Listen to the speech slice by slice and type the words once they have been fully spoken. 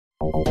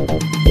On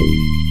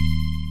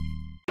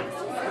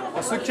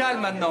se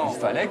calme maintenant. Il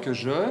fallait que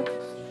je...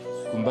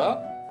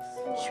 Kumba.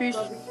 Fus.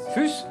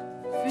 Fus.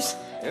 Fus.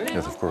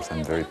 Yes, of course,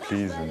 I'm very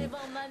pleased, and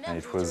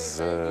it was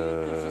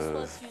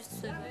a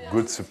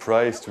good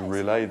surprise to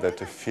realize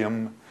that a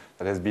film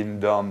that has been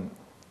done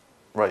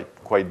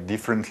quite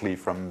differently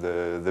from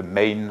the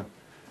main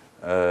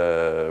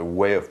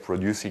way of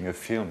producing a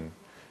film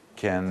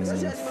can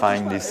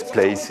find its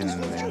place in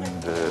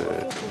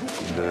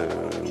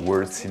the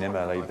world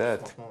cinema like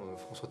that.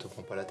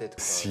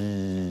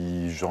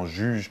 Si j'en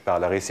juge par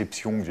la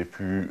réception que j'ai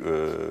pu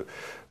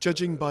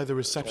Judging by the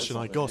reception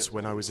I got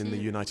when I was in the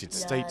United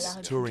States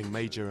touring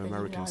major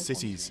American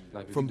cities,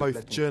 from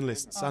both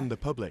journalists and the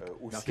public,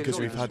 because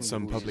we've had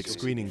some public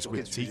screenings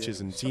with teachers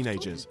and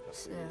teenagers,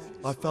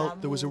 I felt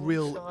there was a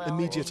real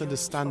immediate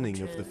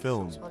understanding of the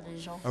film,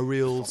 a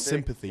real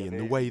sympathy in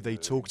the way they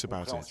talked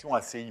about it. Une compréhension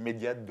assez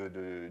immédiate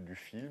du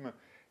film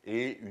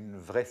et une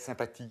vraie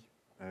sympathie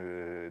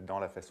dans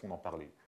la façon d'en parler.